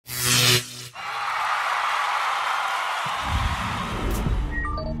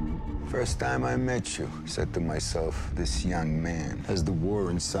First time I met you, said to myself, this young man has the war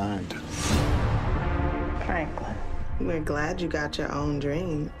inside. Franklin, we're glad you got your own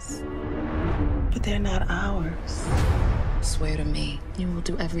dreams, but they're not ours. Swear to me, you will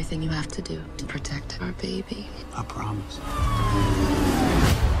do everything you have to do to protect our baby. I promise.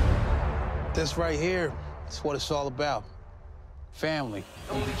 This right here is what it's all about. Family.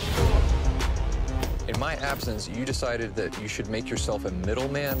 In my absence, you decided that you should make yourself a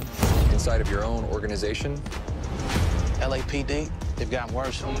middleman inside of your own organization. LAPD, they've gotten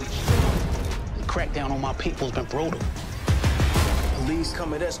worse. The crackdown on my people has been brutal. Police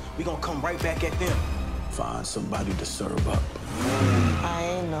come at us, we gonna come right back at them. Find somebody to serve up.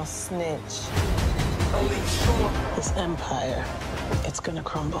 I ain't no snitch. This empire, it's gonna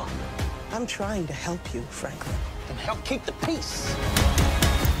crumble. I'm trying to help you, Franklin. And help keep the peace.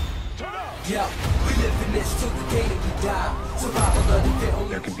 Yeah, we live in this till the day that we die. Survival of the fit only.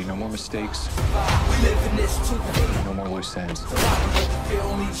 There can be no more mistakes, We live in this till the day. no more loose ends. Survival of the fit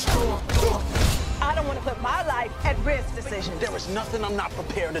only strong. I don't want to put my life at risk. Decisions. There is nothing I'm not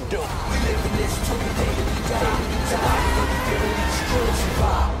prepared to do. We live in this till the day that we die. Survival of the fit only strong.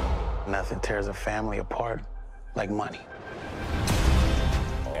 Survive. Nothing tears a family apart like money.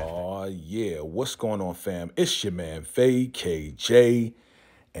 Oh, yeah. What's going on, fam? It's your man, VACAY-J.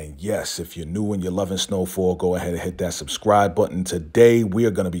 And yes, if you're new and you're loving Snowfall, go ahead and hit that subscribe button. Today, we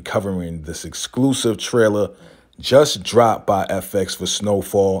are going to be covering this exclusive trailer just dropped by FX for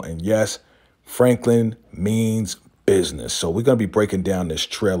Snowfall. And yes, Franklin means business. So we're going to be breaking down this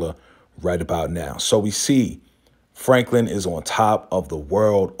trailer right about now. So we see Franklin is on top of the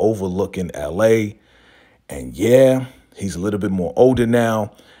world overlooking LA. And yeah, he's a little bit more older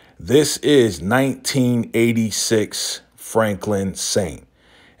now. This is 1986 Franklin Saint.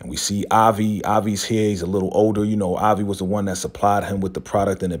 And we see Avi. Avi's here. He's a little older. You know, Avi was the one that supplied him with the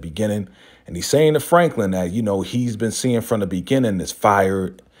product in the beginning. And he's saying to Franklin that, you know, he's been seeing from the beginning this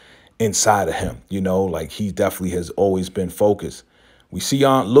fire inside of him. You know, like he definitely has always been focused. We see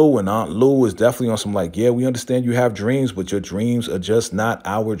Aunt Lou, and Aunt Lou is definitely on some like, yeah, we understand you have dreams, but your dreams are just not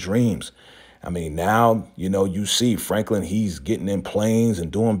our dreams. I mean, now, you know, you see Franklin, he's getting in planes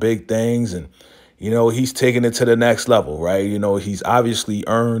and doing big things, and you know, he's taking it to the next level, right? You know, he's obviously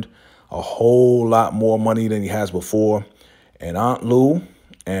earned a whole lot more money than he has before. And Aunt Lou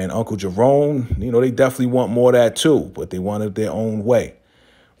and Uncle Jerome, you know, they definitely want more of that too, but they want it their own way.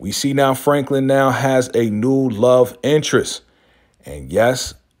 We see now Franklin now has a new love interest. And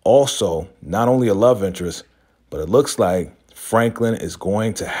yes, also, not only a love interest, but it looks like Franklin is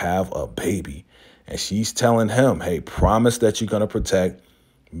going to have a baby. And she's telling him, hey, promise that you're going to protect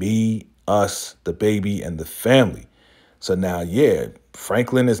me, us, the baby, and the family. So now, yeah,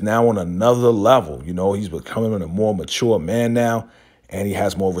 Franklin is now on another level. You know, he's becoming a more mature man now, and he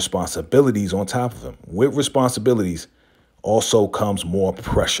has more responsibilities on top of him. With responsibilities also comes more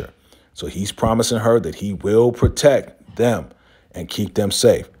pressure. So he's promising her that he will protect them and keep them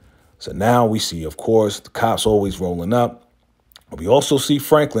safe. So now we see, of course, the cops always rolling up. We also see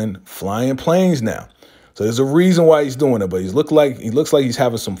Franklin flying planes now. So there's a reason why he's doing it, but he looks like he's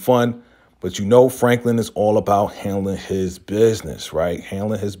having some fun. But you know, Franklin is all about handling his business, right?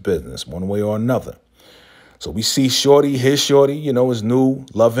 Handling his business one way or another. So we see Shorty, his Shorty, you know, his new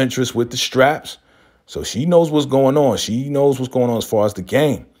love interest with the straps. So she knows what's going on. She knows what's going on as far as the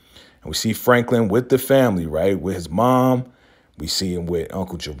game. And we see Franklin with the family, right? With his mom. We see him with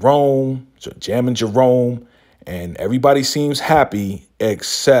Uncle Jerome, Jam Jerome. And everybody seems happy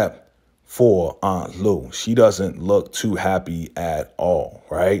except for Aunt Lou. She doesn't look too happy at all,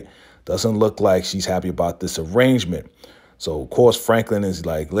 right? Doesn't look like she's happy about this arrangement. So, of course, Franklin is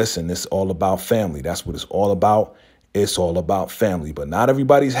like, listen, it's all about family. That's what it's all about. It's all about family. But not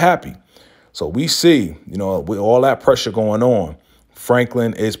everybody's happy. So we see, you know, with all that pressure going on,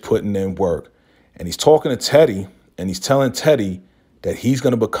 Franklin is putting in work. And he's talking to Teddy, and he's telling Teddy that he's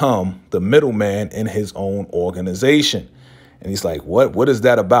going to become the middleman in his own organization. And he's like, what is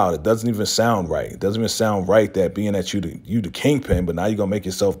that about? It doesn't even sound right. It doesn't even sound right that being that you the kingpin, but now you're going to make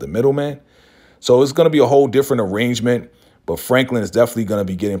yourself the middleman. So it's going to be a whole different arrangement. But Franklin is definitely going to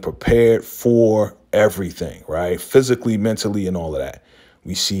be getting prepared for everything, right? Physically, mentally, and all of that.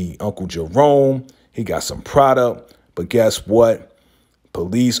 We see Uncle Jerome. He got some product. But guess what?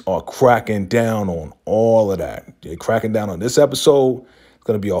 Police are cracking down on all of that. They're cracking down on this episode. It's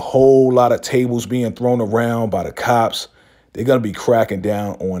going to be a whole lot of tables being thrown around by the cops. They're going to be cracking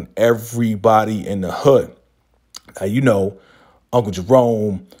down on everybody in the hood. Now, you know, Uncle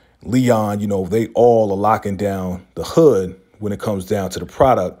Jerome, Leon, you know, they all are locking down the hood when it comes down to the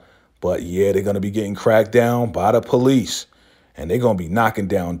product. But, yeah, they're going to be getting cracked down by the police. and they're going to be knocking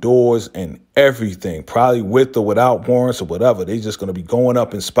down doors and everything, probably with or without warrants or whatever. They're just going to be going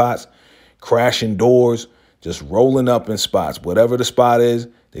up in spots, crashing doors, just rolling up in spots. Whatever the spot is,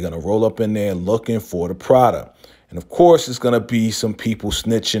 they're going to roll up in there looking for the product. And of course, it's going to be some people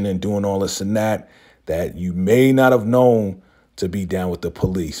snitching and doing all this and that you may not have known to be down with the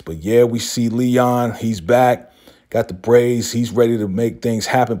police. But yeah, we see Leon. He's back, got the braids. He's ready to make things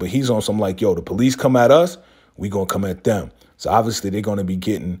happen. But he's on some like, yo, the police come at us, we going to come at them. So obviously they're going to be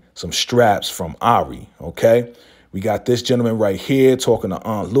getting some straps from Ari, okay? We got this gentleman right here talking to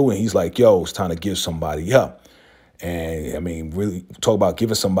Aunt Lou, and he's like, yo, it's time to give somebody up. And, I mean, really talk about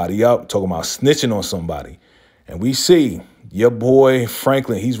giving somebody up, talking about snitching on somebody. And we see your boy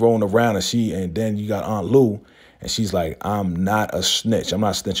Franklin, he's rolling around, and then you got Aunt Lou, and she's like, I'm not a snitch. I'm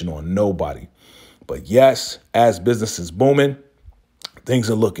not snitching on nobody. But yes, as business is booming, things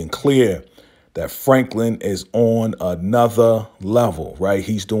are looking clear that Franklin is on another level, right?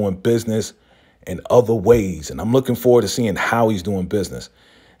 He's doing business in other ways, and I'm looking forward to seeing how he's doing business.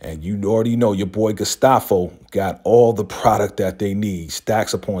 And you already know your boy Gustavo got all the product that they need,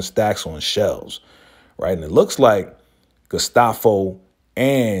 stacks upon stacks on shelves, right? And it looks like Gustavo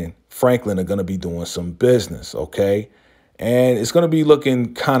and Franklin are going to be doing some business, okay? And it's going to be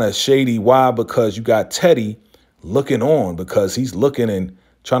looking kind of shady. Why? Because you got Teddy looking on, because he's looking and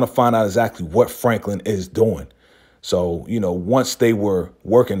trying to find out exactly what Franklin is doing. So, you know, once they were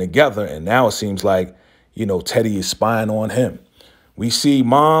working together, and now it seems like, you know, Teddy is spying on him. We see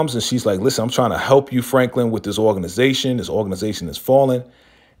Moms, and she's like, listen, I'm trying to help you, Franklin, with this organization. This organization is falling.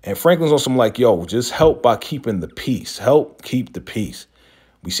 And Franklin's on some like, yo, just help by keeping the peace. Help keep the peace.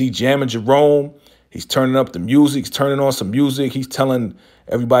 We see Jam and Jerome. He's turning up the music. He's turning on some music. He's telling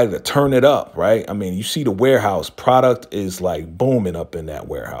everybody to turn it up, right? I mean, you see the warehouse. Product is like booming up in that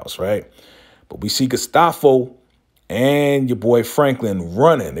warehouse, right? But we see Gustavo and your boy Franklin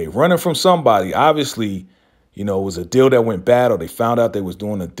running. They running from somebody. Obviously, you know, it was a deal that went bad, or they found out they was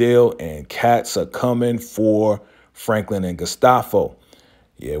doing a deal, and cats are coming for Franklin and Gustavo.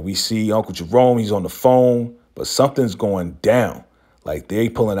 Yeah, we see Uncle Jerome. He's on the phone, but something's going down. Like they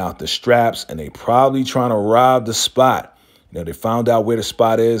pulling out the straps, and they probably trying to rob the spot. You know, they found out where the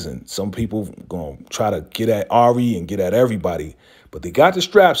spot is, and some people going to try to get at Ari and get at everybody. But they got the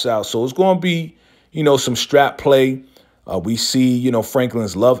straps out, so it's going to be, you know, some strap play. We see, you know,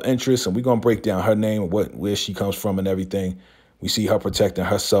 Franklin's love interest, and we're going to break down her name and where she comes from and everything. We see her protecting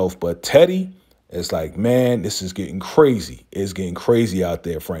herself. But Teddy is like, man, this is getting crazy. It's getting crazy out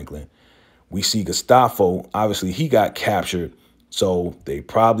there, Franklin. We see Gustavo. Obviously, he got captured, so they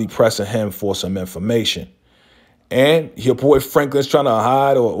probably pressing him for some information. And your boy Franklin's trying to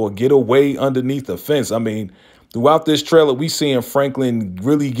hide or get away underneath the fence. I mean, throughout this trailer, we seeing Franklin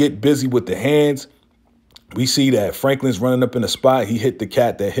really get busy with the hands. We see that Franklin's running up in the spot. He hit the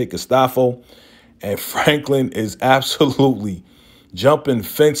cat that hit Gustavo. And Franklin is absolutely jumping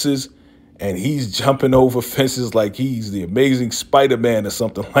fences. And he's jumping over fences like he's the amazing Spider-Man or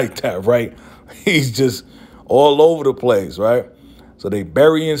something like that, right? He's just all over the place, right? So they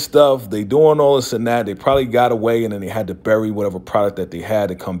burying stuff. They doing all this and that. They probably got away, and then they had to bury whatever product that they had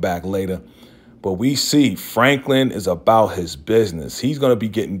to come back later. But we see Franklin is about his business. He's going to be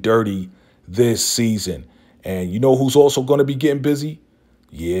getting dirty this season. And you know who's also going to be getting busy?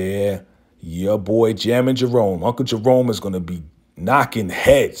 Yeah, your boy Jam and Jerome. Uncle Jerome is going to be knocking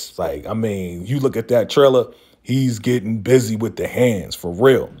heads. Like, I mean, you look at that trailer, he's getting busy with the hands, for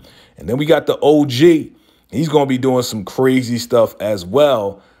real. And then we got the OG. He's going to be doing some crazy stuff as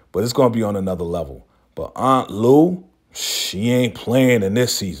well, but it's going to be on another level. But Aunt Lou, she ain't playing in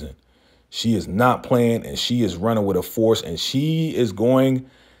this season. She is not playing, and she is running with a force, and she is going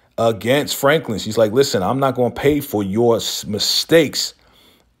against Franklin. She's like, listen, I'm not going to pay for your mistakes.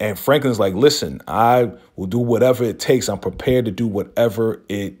 And Franklin's like, listen, I will do whatever it takes. I'm prepared to do whatever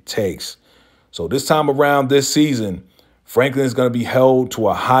it takes. So this time around this season, Franklin is going to be held to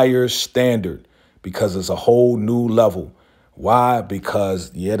a higher standard because it's a whole new level. Why?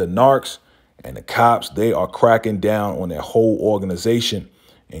 Because, yeah, the narcs and the cops, they are cracking down on their whole organization.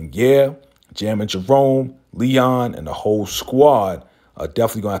 And, yeah, Jam and Jerome, Leon, and the whole squad are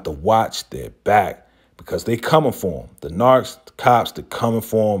definitely going to have to watch their back because they coming for them. The narcs, the cops, they're coming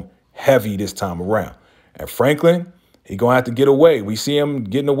for them heavy this time around. And Franklin, he going to have to get away. We see him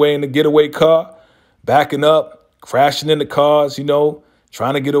getting away in the getaway car, backing up, crashing into cars, you know,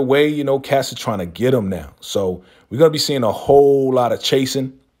 trying to get away. You know, cats are trying to get him now. So we're going to be seeing a whole lot of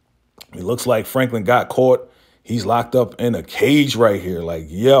chasing. It looks like Franklin got caught. He's locked up in a cage right here. Like,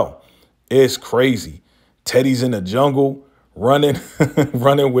 yo, it's crazy. Teddy's in the jungle running,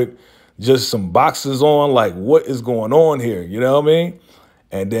 running with just some boxes on. Like, what is going on here? You know what I mean?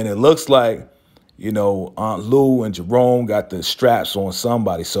 And then it looks like, you know, Aunt Lou and Jerome got the straps on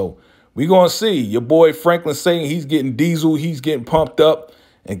somebody. So we're going to see. Your boy Franklin saying he's getting diesel. He's getting pumped up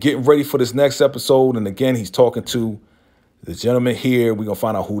and getting ready for this next episode. And again, he's talking to the gentleman here. We're going to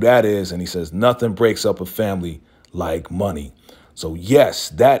find out who that is. And he says, nothing breaks up a family like money. So yes,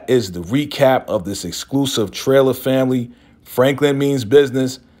 that is the recap of this exclusive trailer family. Franklin means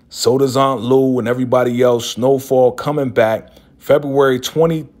business. So does Aunt Lou and everybody else. Snowfall coming back February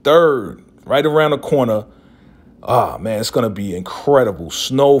 23rd, right around the corner. Ah, man, it's going to be incredible.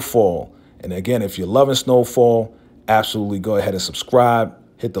 Snowfall. And again, if you're loving Snowfall, absolutely go ahead and subscribe.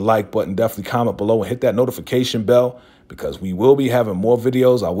 Hit the like button. Definitely comment below and hit that notification bell, because we will be having more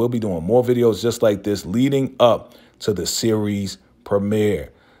videos. I will be doing more videos just like this leading up to the series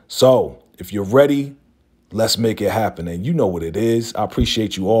premiere. So if you're ready, let's make it happen. And you know what it is. I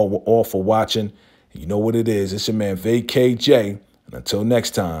appreciate you all for watching. You know what it is. It's your man VACAY-J. And until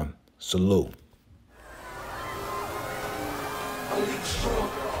next time, salute.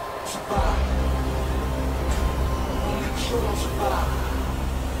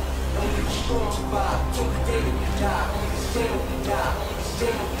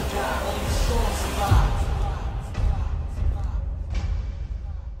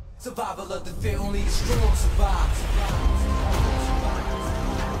 Survival of the fit, only the strong survive.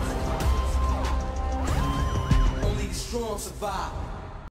 Only the strong survive.